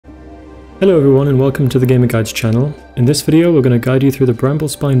Hello everyone and welcome to the Gamer Guides channel. In this video we're going to guide you through the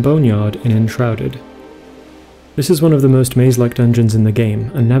Bramblespine Boneyard in Enshrouded. This is one of the most maze-like dungeons in the game,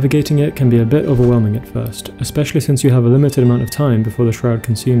 and navigating it can be a bit overwhelming at first, especially since you have a limited amount of time before the shroud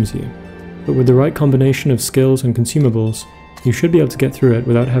consumes you. But with the right combination of skills and consumables, you should be able to get through it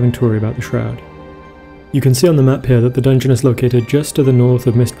without having to worry about the shroud. You can see on the map here that the dungeon is located just to the north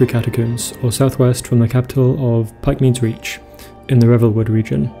of Mystery Catacombs, or southwest from the capital of Pikemead's Reach, in the Revelwood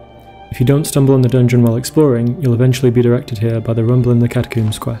region. If you don't stumble on the dungeon while exploring, you'll eventually be directed here by the Rumble in the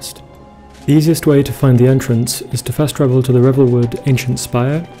Catacombs quest. The easiest way to find the entrance is to fast travel to the Revelwood ancient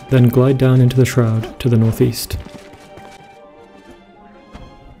spire, then glide down into the shroud to the northeast.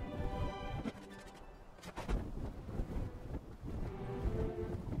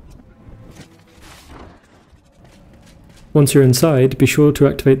 Once you're inside, be sure to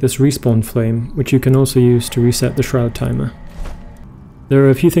activate this respawn flame, which you can also use to reset the shroud timer. There are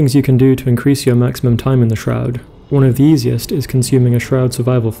a few things you can do to increase your maximum time in the shroud. One of the easiest is consuming a shroud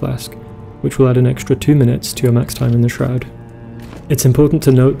survival flask, which will add an extra 2 minutes to your max time in the shroud. It's important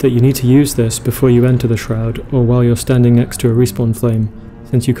to note that you need to use this before you enter the shroud or while you're standing next to a respawn flame,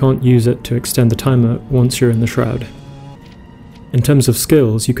 since you can't use it to extend the timer once you're in the shroud. In terms of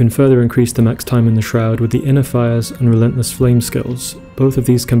skills, you can further increase the max time in the shroud with the Inner Fires and Relentless Flame skills. Both of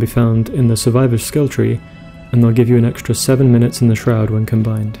these can be found in the Survivor's skill tree, and they'll give you an extra 7 minutes in the shroud when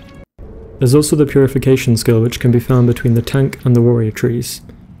combined. There's also the Purification skill, which can be found between the Tank and the Warrior trees.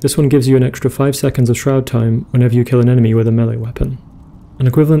 This one gives you an extra 5 seconds of shroud time whenever you kill an enemy with a melee weapon. An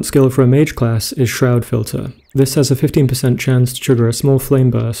equivalent skill for a mage class is Shroud Filter. This has a 15% chance to trigger a small flame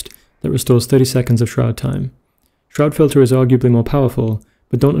burst that restores 30 seconds of shroud time. Shroud Filter is arguably more powerful,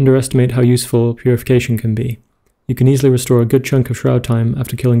 but don't underestimate how useful Purification can be. You can easily restore a good chunk of shroud time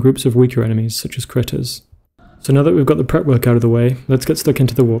after killing groups of weaker enemies such as critters. So now that we've got the prep work out of the way, let's get stuck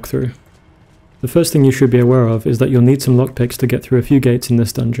into the walkthrough. The first thing you should be aware of is that you'll need some lockpicks to get through a few gates in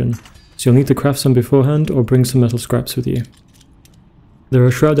this dungeon, so you'll need to craft some beforehand or bring some metal scraps with you. There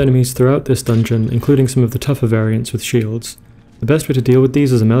are shroud enemies throughout this dungeon, including some of the tougher variants with shields. The best way to deal with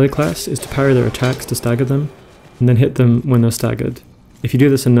these as a melee class is to parry their attacks to stagger them, and then hit them when they're staggered. If you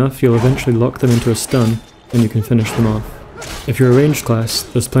do this enough, you'll eventually lock them into a stun, and you can finish them off. If you're a ranged class,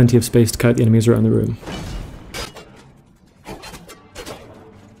 there's plenty of space to kite the enemies around the room.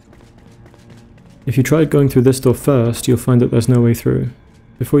 If you tried going through this door first, you'll find that there's no way through.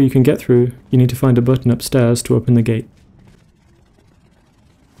 Before you can get through, you need to find a button upstairs to open the gate.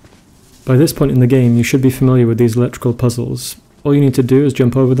 By this point in the game, you should be familiar with these electrical puzzles. All you need to do is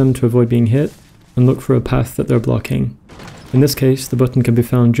jump over them to avoid being hit, and look for a path that they're blocking. In this case, the button can be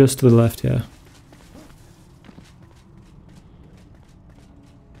found just to the left here.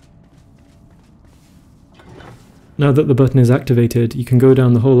 Now that the button is activated, you can go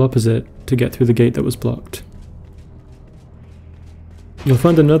down the hole opposite to get through the gate that was blocked. You'll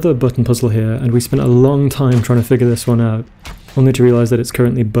find another button puzzle here, and we spent a long time trying to figure this one out, only to realize that it's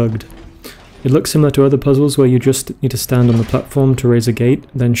currently bugged. It looks similar to other puzzles where you just need to stand on the platform to raise a gate,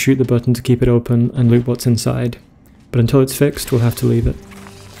 then shoot the button to keep it open and loot what's inside. But until it's fixed, we'll have to leave it.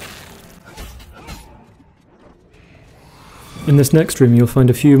 In this next room you'll find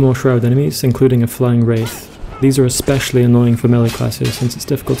a few more shroud enemies, including a flying wraith. These are especially annoying for melee classes since it's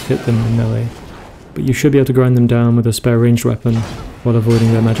difficult to hit them in melee, but you should be able to grind them down with a spare ranged weapon while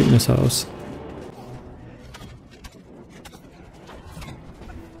avoiding their magic missiles.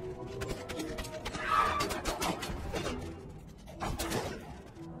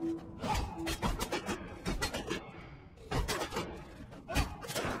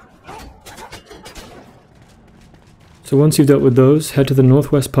 So once you've dealt with those, head to the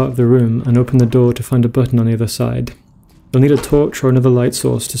northwest part of the room and open the door to find a button on the other side. You'll need a torch or another light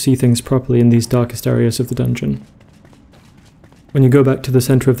source to see things properly in these darkest areas of the dungeon. When you go back to the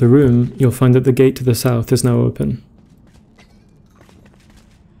center of the room, you'll find that the gate to the south is now open.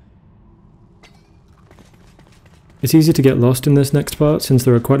 It's easy to get lost in this next part since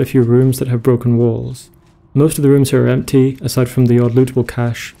there are quite a few rooms that have broken walls. Most of the rooms here are empty, aside from the odd lootable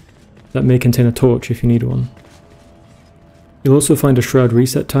cache that may contain a torch if you need one. You'll also find a shroud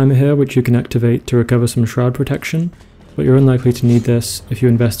reset timer here which you can activate to recover some shroud protection, but you're unlikely to need this if you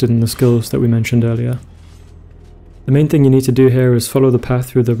invested in the skills that we mentioned earlier. The main thing you need to do here is follow the path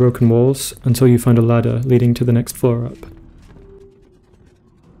through the broken walls until you find a ladder leading to the next floor up.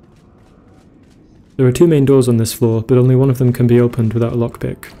 There are 2 main doors on this floor, but only one of them can be opened without a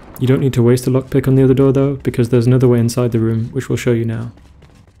lockpick. You don't need to waste a lockpick on the other door though, because there's another way inside the room which we'll show you now.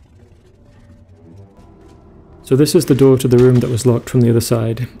 So this is the door to the room that was locked from the other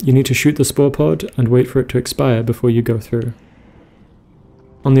side. You need to shoot the spore pod and wait for it to expire before you go through.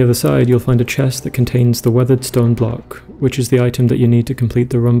 On the other side, you'll find a chest that contains the weathered stone block, which is the item that you need to complete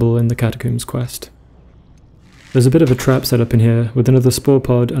the Rumble in the Catacombs quest. There's a bit of a trap set up in here, with another spore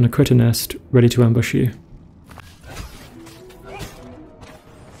pod and a critter nest ready to ambush you.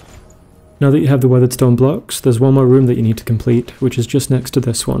 Now that you have the weathered stone blocks, there's one more room that you need to complete, which is just next to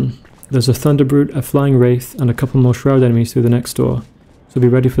this one. There's a Thunderbrute, a Flying Wraith, and a couple more Shroud enemies through the next door, so be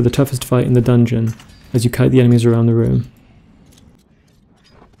ready for the toughest fight in the dungeon as you kite the enemies around the room.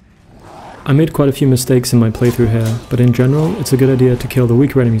 I made quite a few mistakes in my playthrough here, but in general, it's a good idea to kill the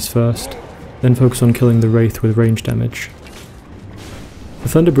weaker enemies first, then focus on killing the Wraith with range damage. The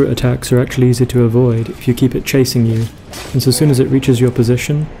Thunderbrute attacks are actually easy to avoid if you keep it chasing you, since as soon as it reaches your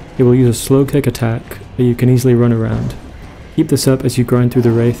position, it will use a slow kick attack that you can easily run around. Keep this up as you grind through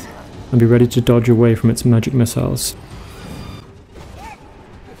the Wraith, and be ready to dodge away from its magic missiles.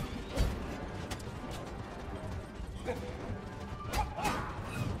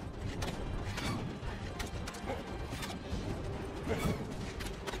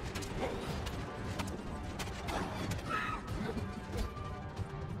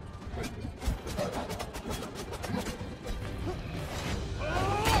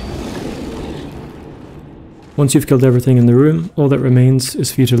 Once you've killed everything in the room, all that remains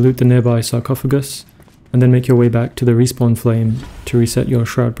is for you to loot the nearby sarcophagus, and then make your way back to the respawn flame to reset your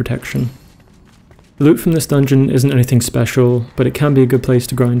shroud protection. The loot from this dungeon isn't anything special, but it can be a good place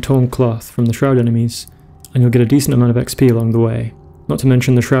to grind torn cloth from the shroud enemies, and you'll get a decent amount of XP along the way, not to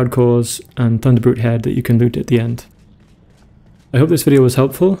mention the shroud cores and Thunderbrute head that you can loot at the end. I hope this video was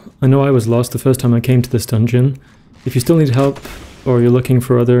helpful. I know I was lost the first time I came to this dungeon. If you still need help, or you're looking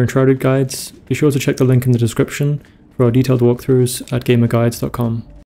for other Enshrouded guides, be sure to check the link in the description for our detailed walkthroughs at gamerguides.com.